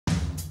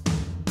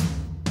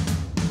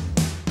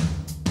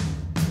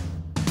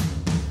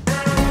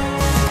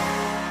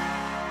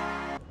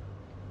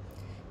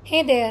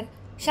Hey there,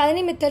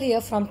 Shalini Mittal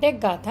here from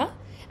TechGatha,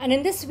 and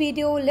in this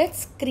video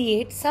let's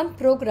create some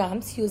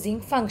programs using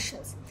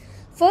functions.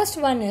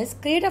 First one is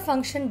create a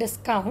function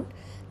discount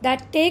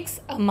that takes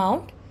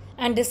amount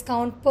and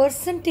discount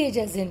percentage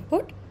as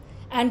input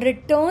and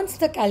returns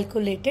the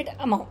calculated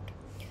amount.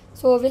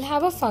 So we'll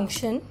have a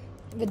function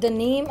with the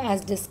name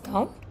as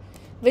discount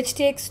which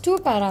takes two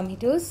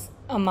parameters,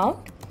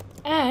 amount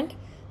and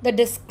the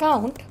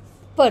discount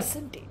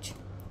percentage,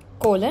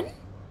 colon,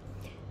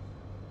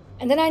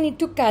 and then I need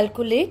to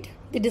calculate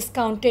the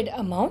discounted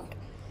amount.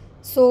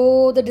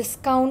 So the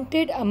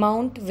discounted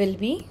amount will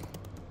be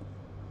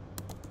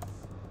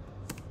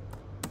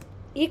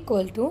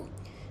equal to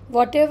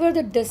whatever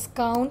the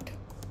discount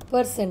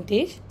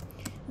percentage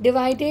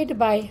divided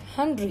by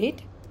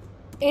 100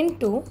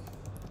 into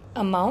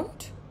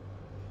amount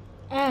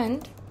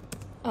and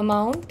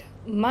amount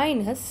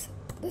minus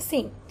the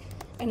same,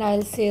 and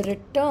I'll say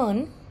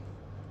return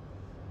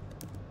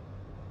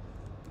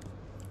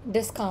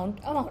discount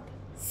amount.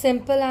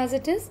 Simple as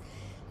it is.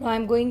 Now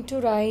I'm going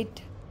to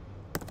write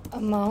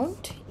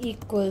amount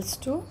equals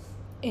to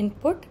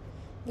input,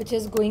 which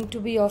is going to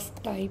be of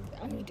type,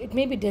 it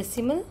may be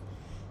decimal,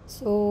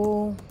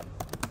 so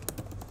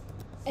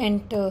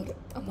enter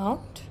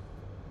amount,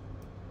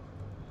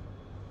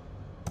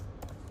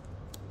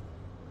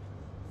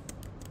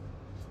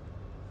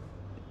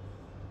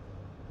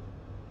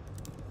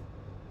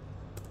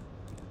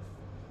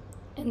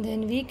 and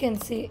then we can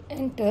say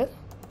enter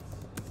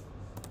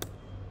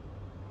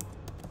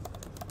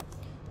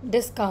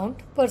discount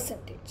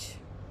percentage.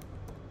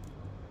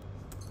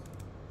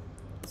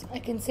 So I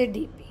can say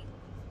dp,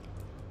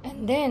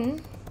 and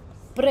then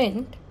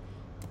print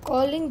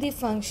calling the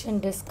function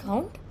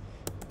discount,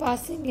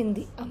 passing in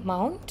the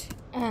amount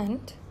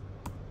and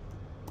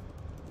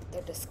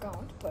the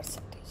discount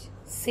percentage.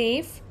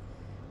 Save,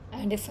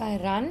 and if I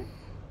run,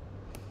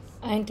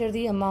 I enter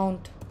the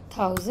amount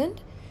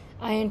 1000,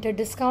 I enter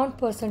discount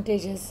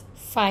percentage is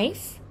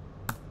 5,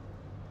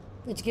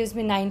 which gives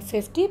me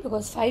 950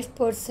 because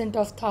 5%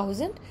 of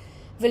 1000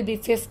 will be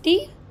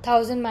 50.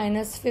 1000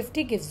 minus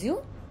 50 gives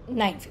you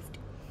 950.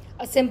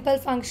 A simple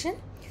function.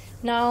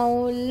 Now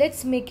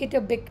let's make it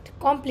a bit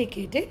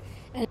complicated.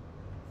 And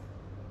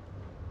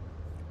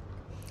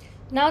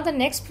now the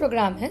next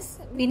program is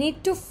we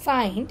need to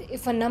find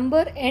if a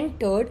number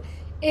entered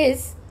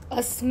is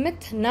a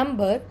Smith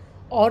number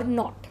or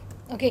not.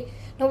 Okay.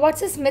 Now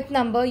what's a Smith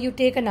number? You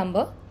take a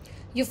number,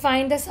 you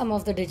find the sum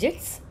of the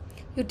digits,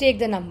 you take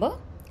the number,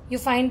 you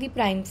find the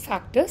prime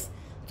factors.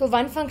 So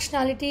one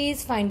functionality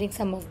is finding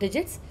sum of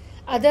digits,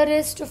 other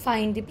is to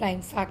find the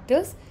prime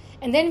factors,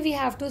 and then we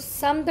have to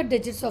sum the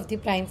digits of the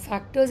prime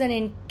factors, and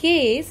in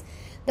case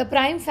the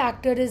prime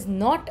factor is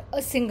not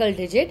a single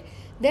digit,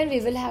 then we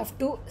will have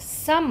to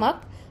sum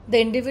up the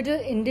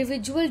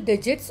individual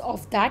digits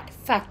of that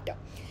factor.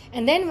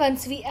 And then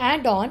once we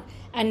add on,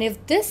 and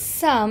if this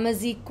sum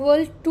is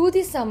equal to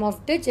the sum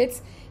of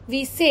digits,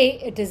 we say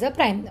it is a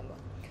prime number.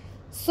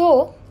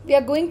 So we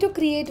are going to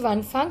create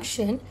one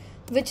function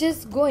which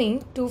is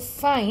going to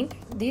find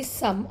the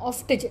sum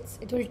of digits.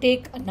 It will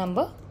take a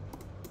number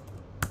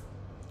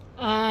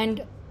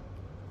and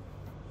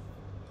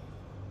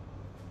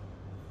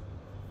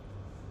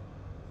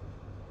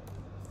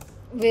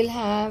we'll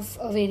have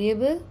a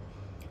variable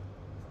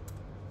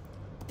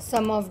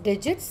sum of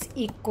digits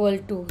equal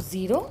to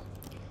 0.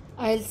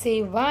 I'll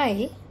say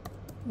while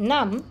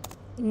num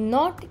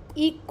not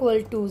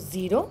equal to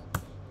 0,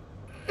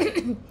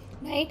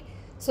 right?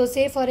 So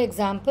say for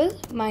example,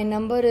 my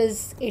number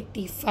is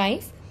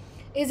 85.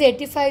 Is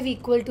 85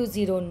 equal to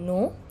 0?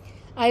 No.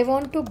 I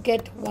want to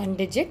get one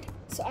digit.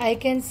 So I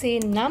can say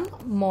num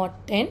mod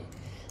 10,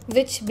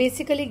 which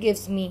basically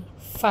gives me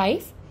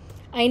 5.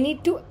 I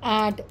need to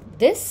add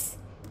this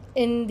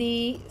in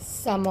the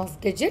sum of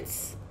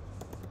digits.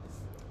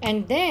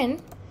 And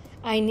then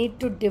I need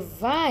to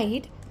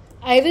divide.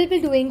 I will be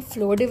doing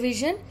floor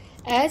division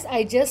as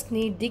I just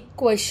need the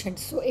quotient.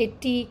 So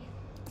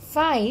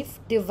 85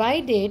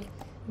 divided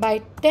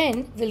by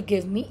 10 will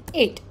give me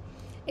 8.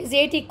 Is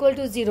 8 equal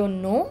to 0?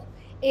 No.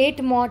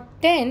 8 mod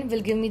 10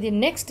 will give me the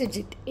next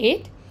digit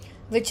 8,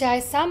 which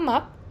I sum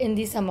up in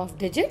the sum of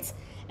digits,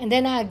 and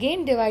then I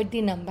again divide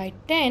the num by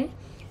 10,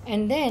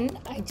 and then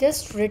I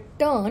just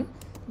return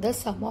the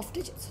sum of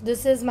digits. So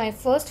this is my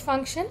first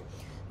function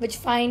which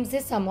finds the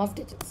sum of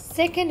digits.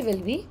 Second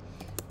will be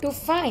to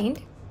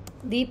find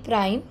the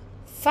prime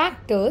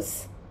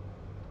factors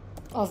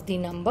of the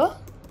number,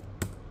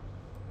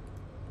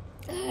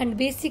 and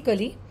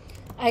basically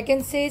I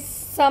can say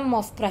sum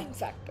of prime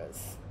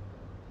factors.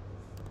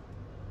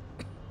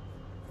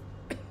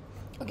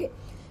 Okay,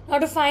 now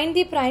to find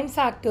the prime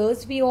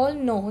factors, we all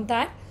know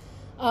that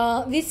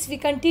we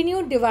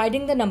continue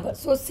dividing the number.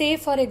 So say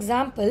for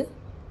example,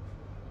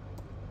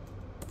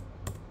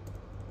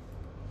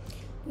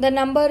 the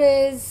number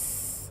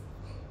is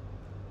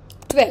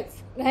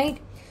 12, right?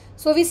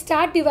 So we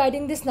start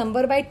dividing this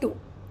number by 2.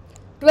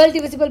 12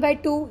 divisible by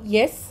 2,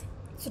 yes.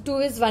 So 2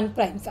 is one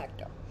prime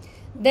factor.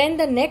 Then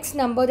the next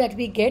number that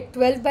we get,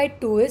 12 by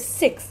 2, is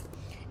 6.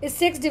 Is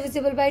 6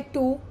 divisible by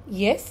 2?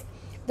 Yes.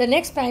 The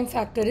next prime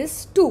factor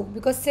is 2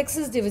 because 6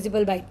 is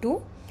divisible by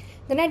 2.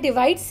 Then I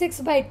divide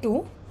 6 by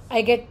 2.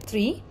 I get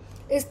 3.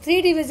 Is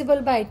 3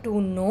 divisible by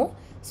 2? No.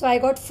 So I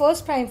got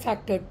first prime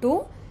factor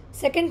 2.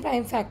 Second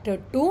prime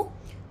factor 2.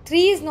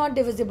 3 is not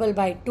divisible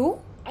by 2.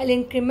 I'll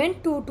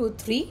increment 2 to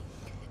 3.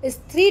 Is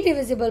 3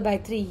 divisible by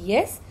 3?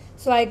 Yes.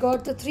 So I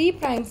got the 3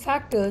 prime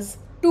factors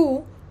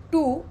 2,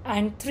 2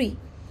 and 3.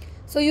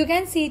 So you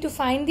can see to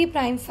find the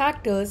prime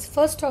factors,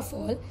 first of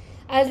all,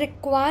 I'll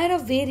require a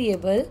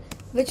variable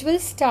which will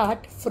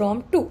start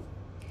from 2.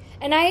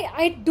 And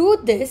I do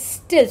this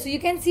still. So you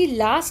can see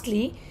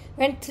lastly,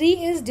 when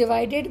 3 is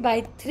divided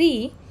by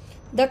 3,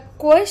 the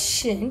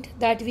quotient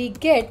that we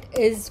get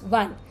is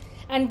 1.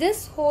 And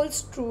this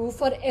holds true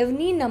for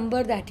any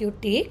number that you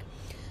take.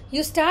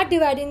 You start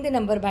dividing the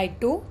number by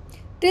 2.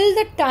 Till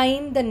the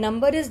time the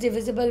number is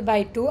divisible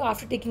by 2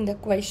 after taking the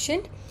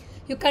quotient,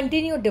 you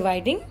continue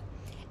dividing.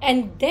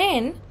 And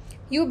then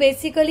you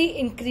basically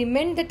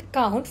increment that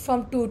count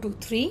from 2 to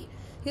 3.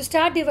 You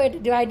start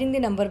dividing the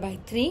number by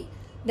 3,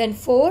 then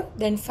 4,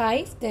 then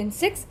 5, then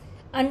 6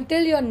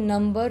 until your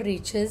number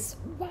reaches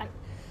 1.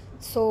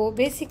 So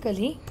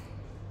basically,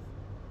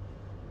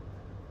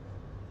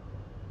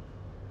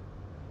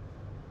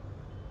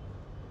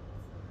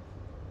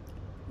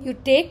 you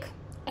take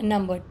a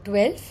number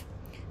 12,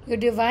 you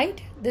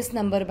divide this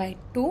number by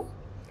 2.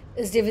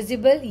 Is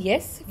divisible?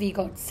 Yes, we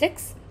got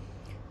 6.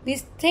 We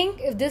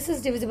think if this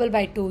is divisible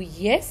by 2,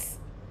 yes.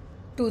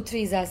 2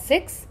 3s are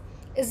 6.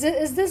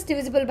 Is this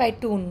divisible by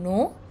 2?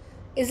 No.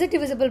 Is it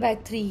divisible by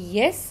 3?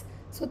 Yes.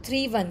 So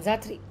 3 1s are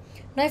 3.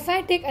 Now if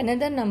I take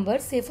another number,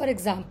 say for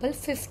example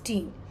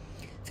 15.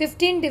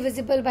 15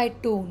 divisible by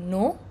 2?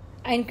 No.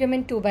 I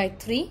increment 2 by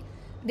 3.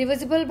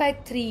 Divisible by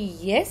 3?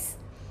 Yes.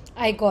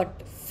 I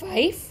got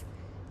 5.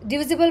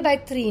 Divisible by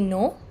 3?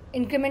 No.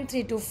 Increment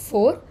 3 to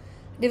 4.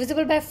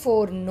 Divisible by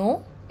 4?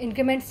 No.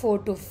 Increment 4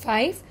 to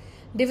 5.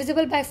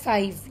 Divisible by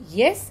 5?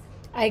 Yes.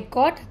 I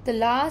got the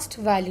last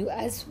value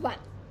as 1.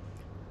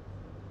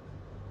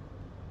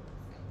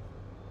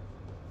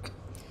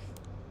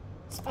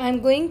 So I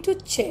am going to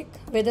check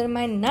whether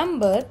my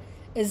number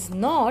is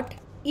not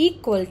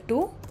equal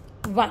to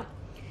 1.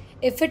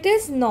 If it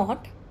is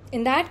not,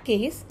 in that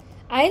case,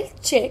 I'll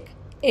check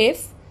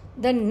if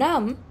the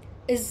num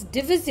is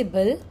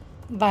divisible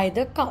by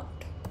the count.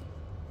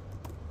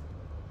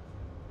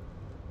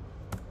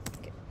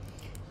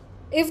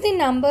 If the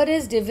number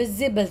is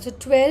divisible, so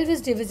 12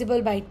 is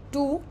divisible by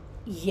 2,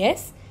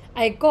 yes,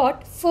 I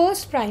got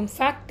first prime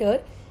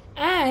factor,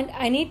 and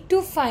I need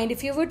to find,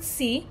 if you would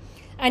see,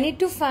 I need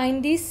to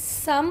find the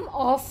sum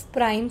of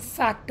prime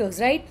factors,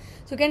 right?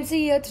 So you can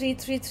see here 3,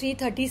 3, 3,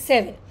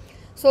 37.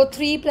 So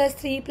 3 plus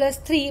 3 plus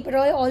 3, but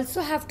I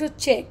also have to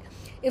check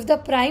if the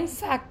prime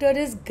factor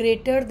is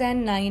greater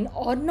than 9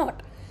 or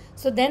not.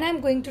 So then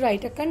I'm going to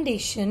write a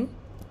condition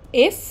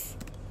if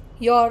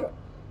your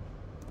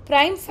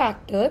prime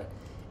factor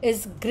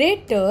is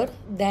greater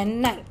than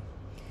 9.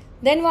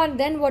 Then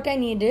what I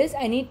need is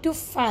I need to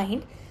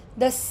find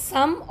the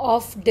sum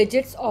of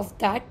digits of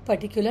that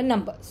particular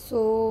number.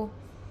 So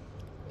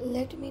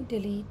let me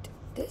delete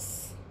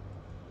this.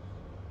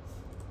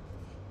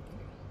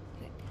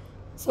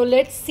 So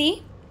let's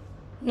see.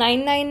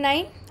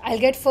 999. I'll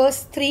get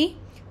first 3.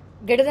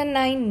 Greater than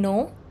 9?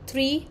 No.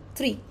 3,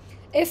 3.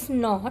 If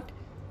not,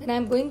 then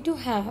I'm going to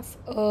have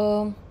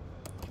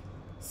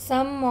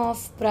sum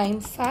of prime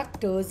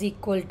factors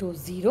equal to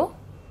 0.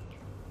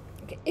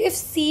 Okay. If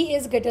C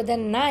is greater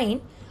than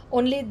 9,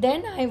 only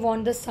then I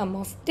want the sum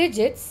of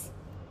digits.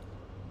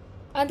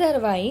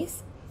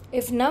 Otherwise,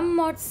 if num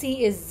mod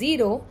C is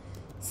 0,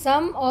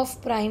 sum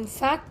of prime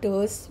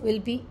factors will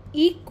be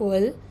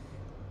equal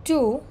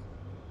to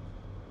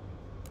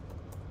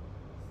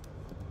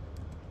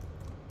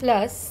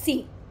plus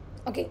C.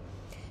 Okay.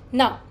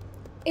 Now,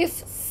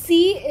 if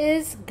C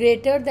is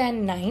greater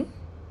than 9,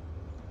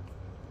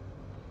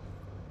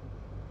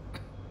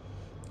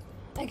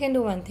 I can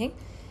do one thing.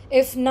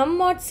 If num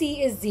mod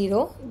C is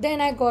 0, then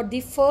I got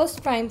the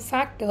first prime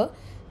factor,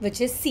 which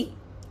is C.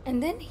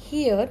 And then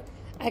here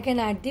I can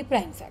add the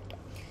prime factor.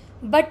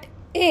 But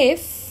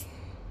if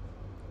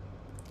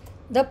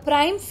the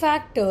prime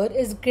factor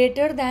is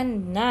greater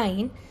than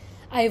 9,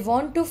 I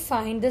want to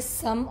find the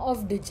sum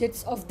of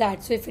digits of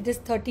that. So if it is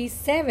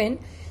 37,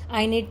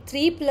 I need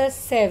 3 plus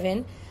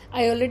 7.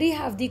 I already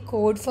have the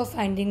code for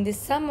finding the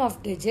sum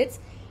of digits.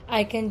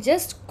 I can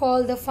just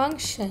call the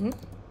function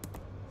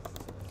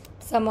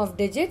sum of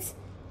digits,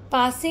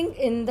 passing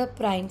in the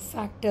prime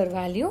factor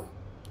value,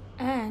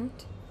 and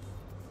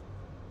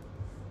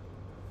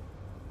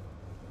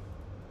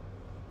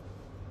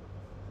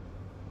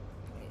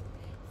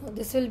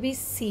this will be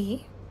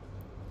C,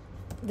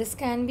 this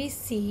can be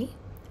C,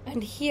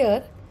 and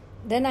here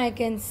then I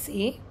can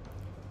say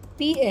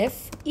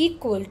PF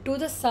equal to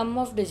the sum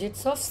of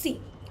digits of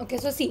C. Okay,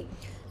 so see,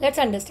 let's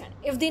understand.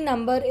 If the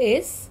number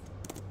is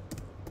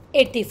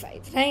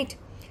 85, right?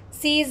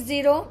 C is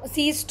 0,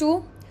 C is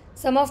 2,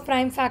 sum of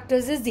prime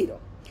factors is 0.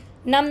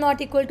 Num not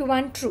equal to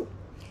 1, true.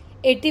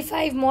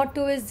 85 mod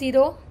 2 is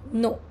 0,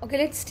 no. Okay,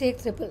 let's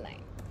take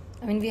 999.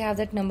 I mean, we have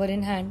that number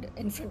in hand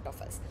in front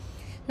of us.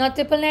 Now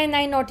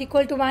 999 not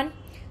equal to 1.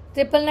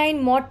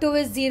 999 mod 2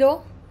 is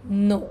 0.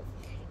 No.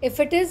 If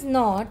it is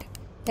not,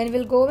 then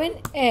we'll go in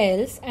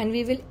else and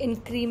we will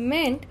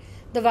increment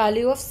the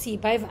value of c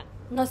by 1.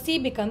 Now c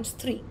becomes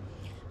 3.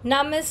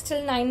 Num is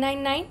still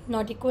 999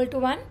 not equal to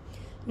 1.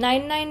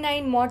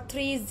 999 mod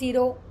 3 is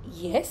 0.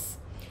 Yes.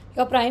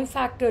 Your prime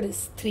factor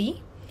is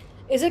 3.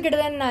 Is it greater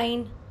than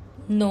 9?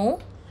 No.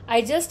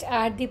 I just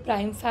add the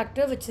prime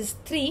factor, which is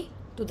 3,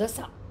 to the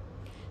sum.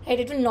 Right?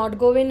 It will not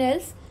go in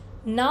else.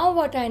 Now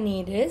what I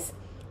need is,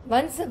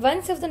 once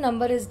if the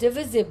number is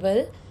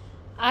divisible,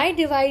 I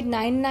divide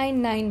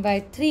 999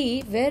 by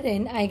 3,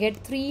 wherein I get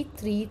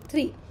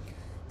 333.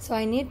 So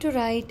I need to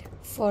write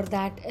for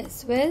that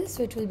as well.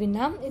 So it will be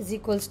num is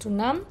equals to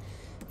num,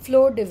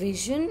 floor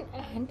division,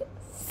 and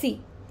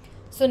c.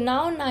 So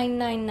now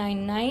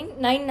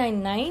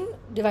 999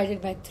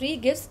 divided by 3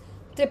 gives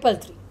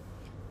 333.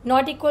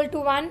 Not equal to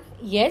 1?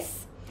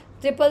 Yes.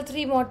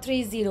 333 mod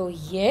 3 is 0?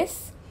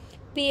 Yes.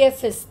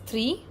 PF is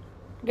 3.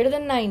 Greater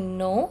than 9?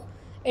 No.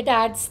 It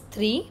adds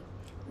 3.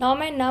 Now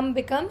my num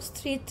becomes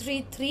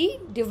 333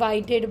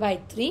 divided by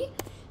 3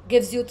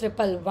 gives you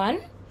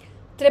 111.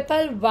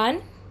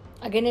 111,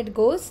 again it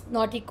goes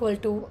not equal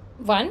to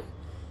 1.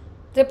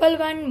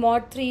 111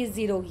 mod 3 is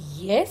 0?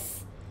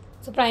 Yes.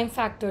 So prime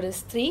factor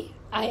is 3.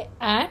 I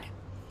add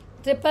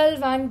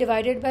 111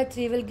 divided by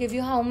 3 will give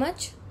you how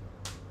much?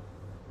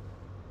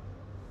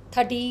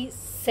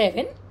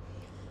 37.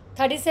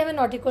 37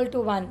 not equal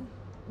to 1?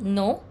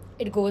 No.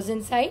 It goes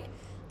inside.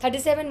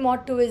 37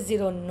 mod 2 is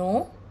 0?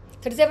 No.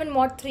 37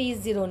 mod 3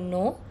 is 0?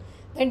 No.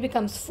 Then it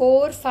becomes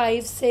 4,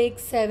 5,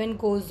 6, 7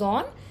 goes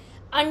on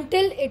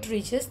until it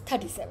reaches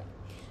 37.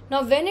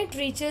 Now when it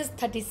reaches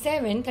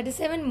 37,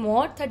 37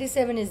 mod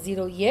 37 is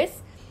 0?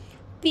 Yes.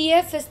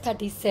 PF is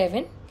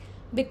 37.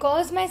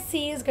 Because my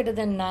C is greater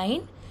than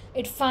 9,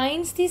 it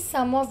finds the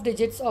sum of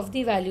digits of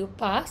the value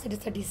passed, that is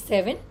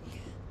 37.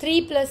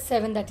 3 plus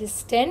 7, that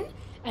is 10,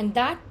 and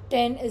that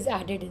 10 is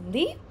added in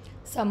the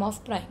sum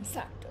of prime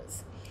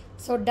factors.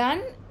 So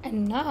done,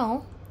 and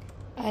now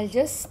I'll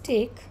just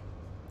take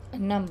a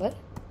number .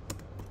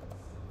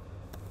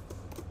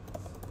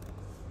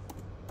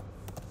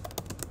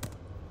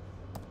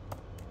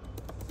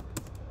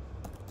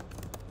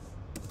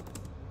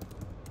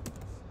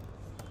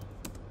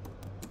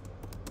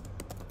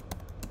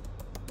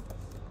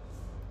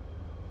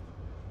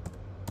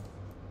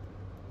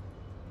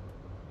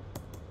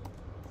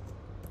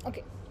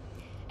 Okay,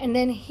 and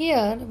then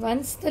here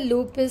once the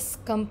loop is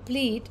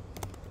complete,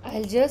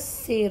 I'll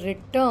just say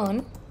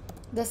return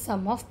the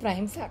sum of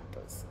prime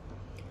factors.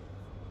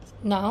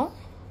 Now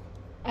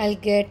I'll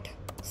get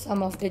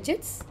sum of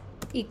digits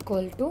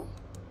equal to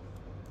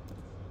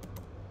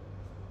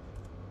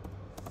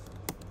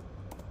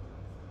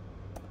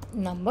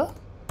number,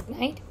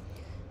 right?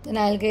 Then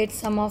I'll get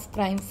sum of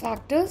prime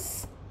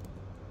factors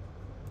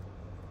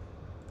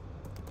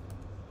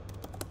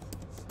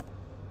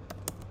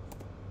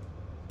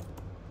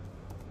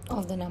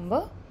of the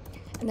number,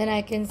 and then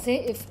I can say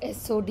if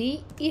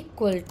SOD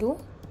equal to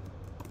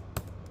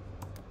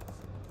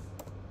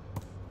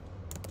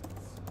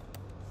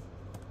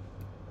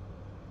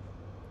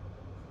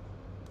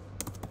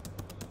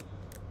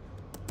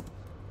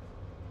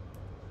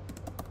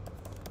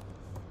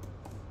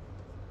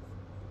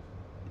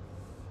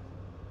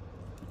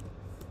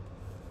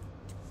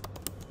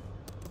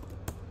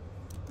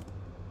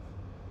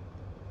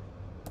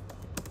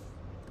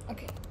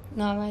okay.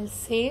 Now I'll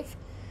save.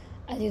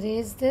 I'll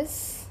erase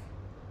this,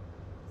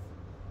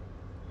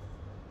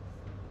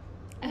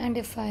 and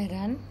if I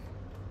run,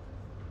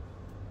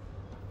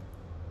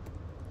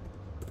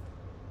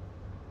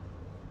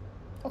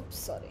 oops,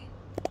 sorry.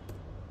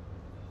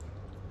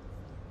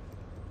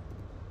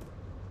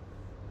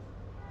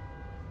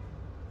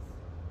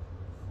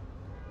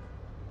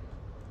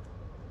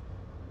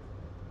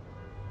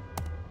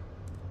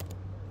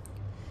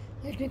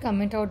 Let me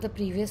comment out the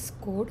previous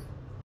code.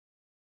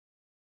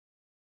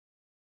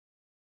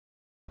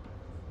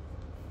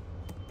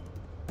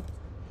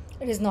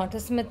 It is not a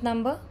Smith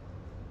number.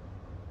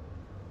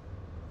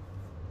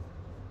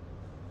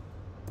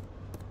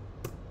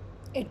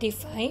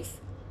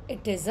 '85,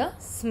 it is a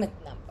Smith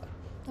number.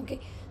 Okay,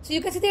 so you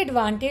can see the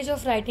advantage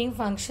of writing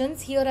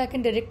functions. Here I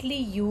can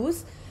directly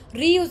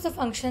reuse the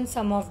function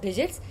sum of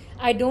digits.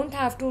 I don't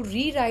have to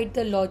rewrite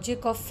the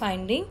logic of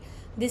finding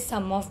the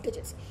sum of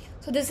digits.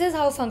 So this is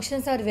how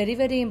functions are very,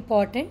 very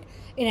important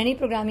in any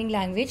programming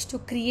language to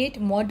create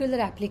modular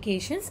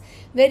applications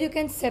where you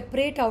can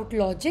separate out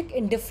logic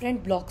in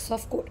different blocks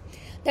of code.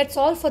 That's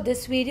all for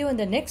this video. In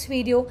the next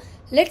video,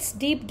 let's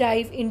deep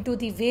dive into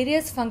the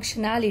various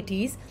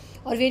functionalities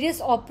or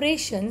various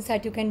operations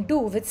that you can do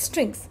with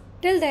strings.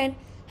 Till then,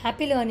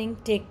 happy learning,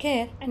 take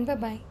care, and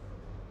bye-bye.